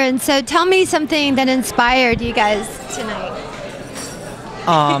guys here. And so tell me something that inspired you guys tonight.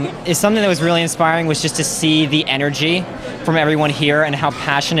 is something that was really inspiring was just to see the energy from everyone here and how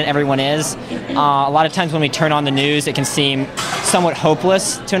passionate everyone is. A lot of times when we turn on the news, it can seem somewhat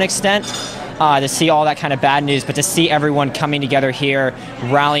hopeless to an extent to see all that kind of bad news, but to see everyone coming together here,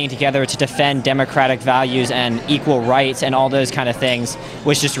 rallying together to defend democratic values and equal rights and all those kind of things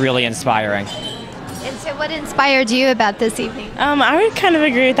was just really inspiring. And so what inspired you about this evening? I would kind of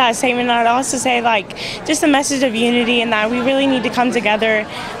agree with that statement. I'd also say just a message of unity and that we really need to come together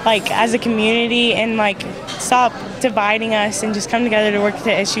as a community and stop dividing us and just come together to work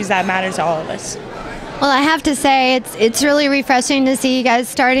to issues that matter to all of us. Well, I have to say it's really refreshing to see you guys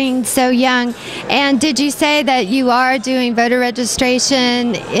starting so young. And did you say that you are doing voter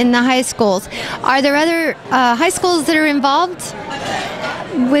registration in the high schools? Are there other high schools that are involved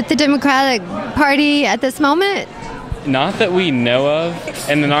with the Democratic Party at this moment? Not that we know of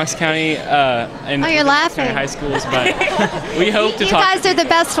in the Knox County and you're laughing. High schools, but we hope to you talk. You guys are the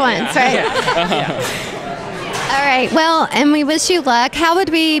best ones, right? All right. Well, and we wish you luck. How would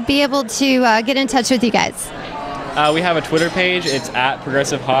we be able to get in touch with you guys? We have a Twitter page. It's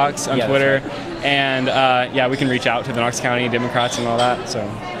 @ProgressiveHawks on Twitter. Right. And we can reach out to the Knox County Democrats and all that. So.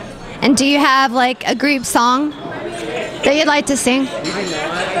 And do you have a group song that you'd like to sing? I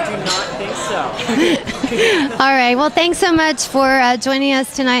do not think so. All right. Well, thanks so much for joining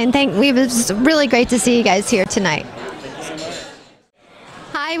us tonight. And it was really great to see you guys here tonight.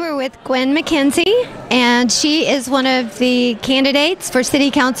 Hi, we're with Gwen McKenzie, and she is one of the candidates for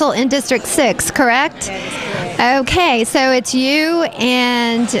City Council in District 6, correct? That is correct. Okay, so it's you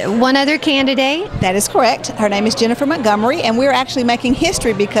and one other candidate. That is correct. Her name is Jennifer Montgomery, and we're actually making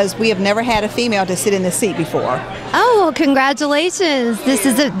history because we have never had a female to sit in this seat before. Oh, well, congratulations. This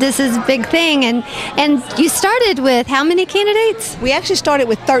is a big thing. And you started with how many candidates? We actually started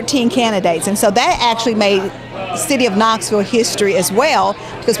with 13 candidates, and so that actually made City of Knoxville history as well,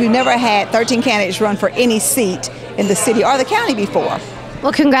 because we've never had 13 candidates run for any seat in the city or the county before.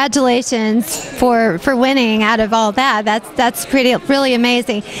 Well, congratulations for winning out of all that. That's really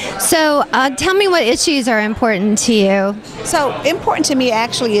amazing. So tell me what issues are important to you. So important to me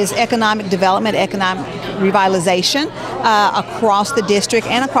actually is economic development, economic revitalization across the district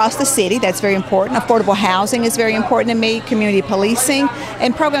and across the city. That's very important. Affordable housing is very important to me, community policing,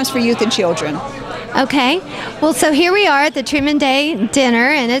 and programs for youth and children. Okay. Well, so here we are at the Truman Day dinner,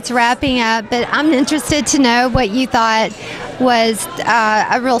 and it's wrapping up, but I'm interested to know what you thought was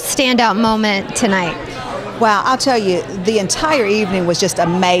a real standout moment tonight. Wow, I'll tell you, the entire evening was just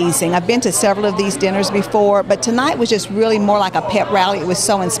amazing. I've been to several of these dinners before, but tonight was just really more like a pep rally. It was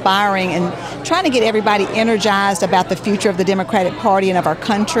so inspiring and trying to get everybody energized about the future of the Democratic Party and of our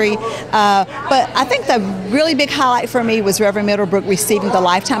country. But I think the really big highlight for me was Reverend Middlebrook receiving the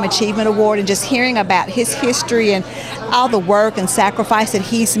Lifetime Achievement Award and just hearing about his history and all the work and sacrifice that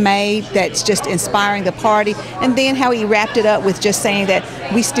he's made that's just inspiring the party. And then how he wrapped it up with just saying that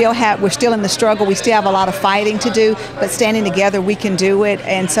we're still in the struggle, we still have a lot of fighting to do, but standing together we can do it.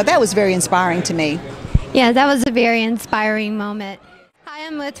 And so that was very inspiring to me. Yeah, that was a very inspiring moment. Hi,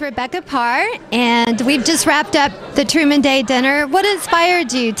 I'm with Rebecca Parr, and we've just wrapped up the Truman Day dinner. What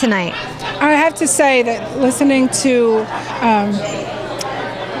inspired you tonight? I have to say that listening to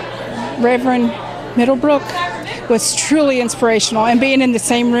Reverend Middlebrook was truly inspirational, and being in the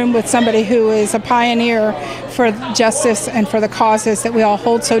same room with somebody who is a pioneer for justice and for the causes that we all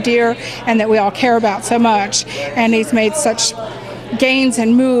hold so dear and that we all care about so much. And he's made such gains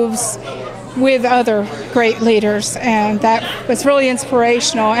and moves with other great leaders, and that was really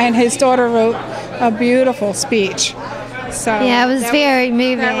inspirational. And his daughter wrote a beautiful speech. So yeah, it was very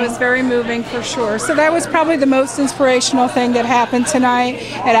moving. That was very moving for sure. So that was probably the most inspirational thing that happened tonight.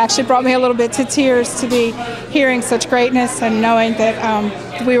 It actually brought me a little bit to tears to be hearing such greatness and knowing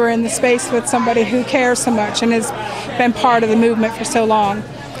that we were in the space with somebody who cares so much and has been part of the movement for so long.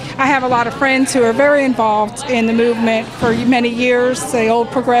 I have a lot of friends who are very involved in the movement for many years, the old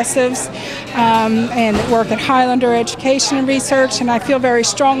progressives, and that work at Highlander Education and Research, and I feel very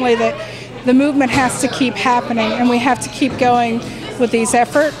strongly that the movement has to keep happening, and we have to keep going with these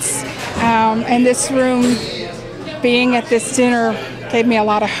efforts. And this room, being at this dinner, gave me a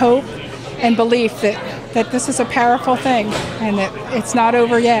lot of hope and belief that this is a powerful thing and that it's not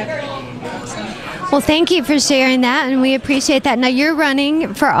over yet. Well, thank you for sharing that, and we appreciate that. Now, you're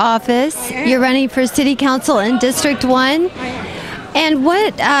running for office. You're running for City Council in District 1. And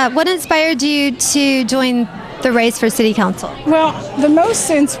what inspired you to join the race for City Council? Well, the most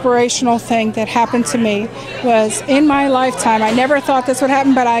inspirational thing that happened to me was in my lifetime, I never thought this would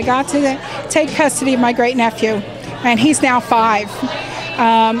happen, but I got to take custody of my great nephew, and he's now 5.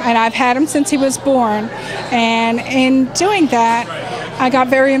 And I've had him since he was born. And in doing that, I got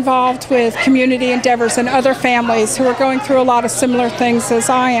very involved with community endeavors and other families who are going through a lot of similar things as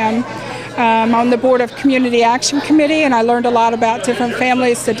I am. I'm on the board of Community Action Committee, and I learned a lot about different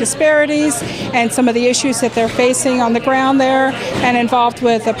families, the disparities, and some of the issues that they're facing on the ground there, and involved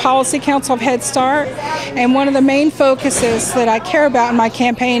with the Policy Council of Head Start. And one of the main focuses that I care about in my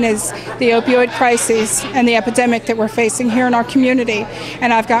campaign is the opioid crisis and the epidemic that we're facing here in our community.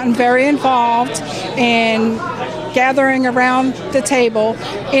 And I've gotten very involved in gathering around the table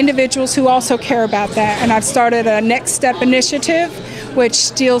individuals who also care about that. And I've started a Next Step initiative,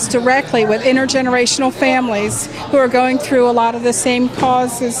 which deals directly with intergenerational families who are going through a lot of the same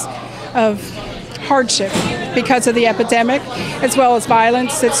causes of hardship because of the epidemic, as well as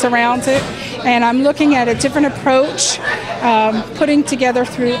violence that surrounds it. And I'm looking at a different approach, putting together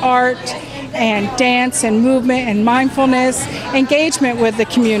through art and dance and movement and mindfulness, engagement with the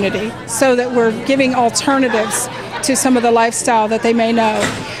community, so that we're giving alternatives to some of the lifestyle that they may know.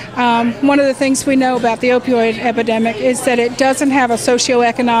 One of the things we know about the opioid epidemic is that it doesn't have a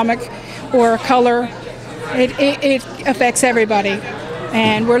socioeconomic or a color. It affects everybody,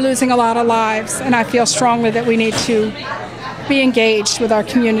 and we're losing a lot of lives, and I feel strongly that we need to be engaged with our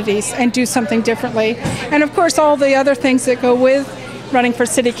communities and do something differently. And of course, all the other things that go with running for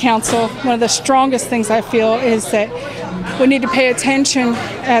city council, one of the strongest things I feel is that we need to pay attention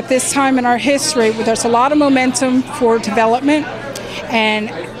at this time in our history where there's a lot of momentum for development,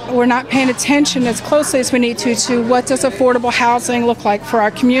 and we're not paying attention as closely as we need to what does affordable housing look like for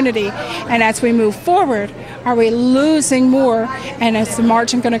our community. And as we move forward, are we losing more? And is the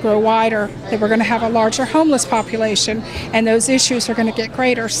margin going to grow wider, that we're going to have a larger homeless population, and those issues are going to get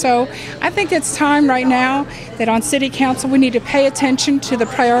greater? So I think it's time right now that on City Council we need to pay attention to the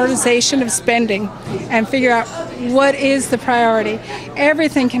prioritization of spending and figure out what is the priority.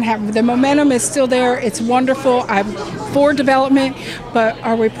 Everything can happen. The momentum is still there. It's wonderful. I'm for development, but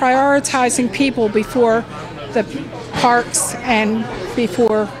are we prioritizing people before the parks and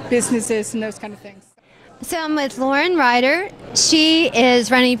before businesses and those kind of things? So I'm with Lauren Ryder. She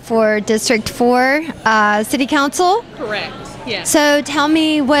is running for District 4 City Council. Correct. Yes. So tell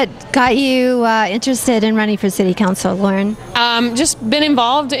me what got you interested in running for City Council, Lauren? Just been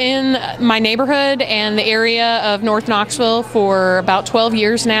involved in my neighborhood and the area of North Knoxville for about 12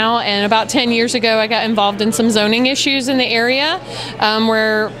 years now, and about 10 years ago I got involved in some zoning issues in the area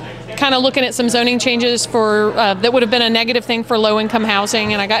where kind of looking at some zoning changes for that would have been a negative thing for low-income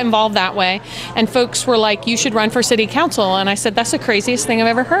housing, and I got involved that way. And folks were like, "You should run for city council." And I said, "That's the craziest thing I've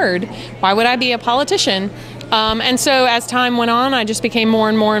ever heard. Why would I be a politician?" And so as time went on, I just became more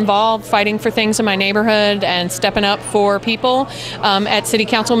and more involved, fighting for things in my neighborhood and stepping up for people at city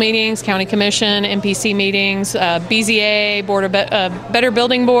council meetings, county commission, MPC meetings, BZA, Board of Better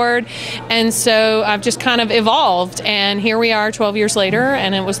Building Board. And so I've just kind of evolved, and here we are 12 years later,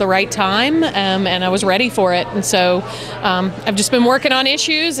 and it was the right time, and I was ready for it. And so I've just been working on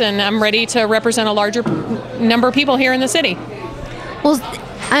issues, and I'm ready to represent a larger number of people here in the city. Well,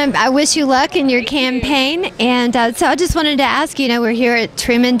 I wish you luck in your campaign. And so I just wanted to ask, we're here at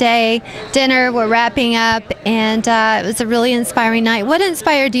Truman Day dinner, we're wrapping up, and it was a really inspiring night. What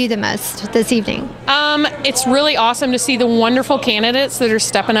inspired you the most this evening? It's really awesome to see the wonderful candidates that are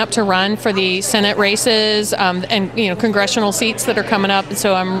stepping up to run for the Senate races and congressional seats that are coming up. And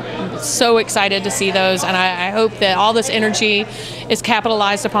so I'm so excited to see those, and I hope that all this energy is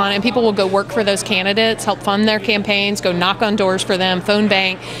capitalized upon, and people will go work for those candidates, help fund their campaigns, go knock on doors for them, phone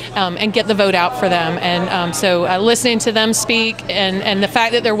bank, and get the vote out for them. And so listening to them speak, and the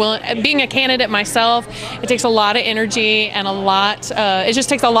fact that they're willing, being a candidate myself, it takes a lot of energy and a lot, it just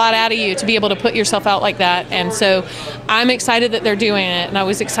takes a lot out of you to be able to put yourself out like that. And so I'm excited that they're doing it, and I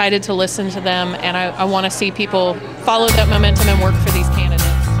was excited to listen to them, and I want to see people follow that momentum and work for these candidates.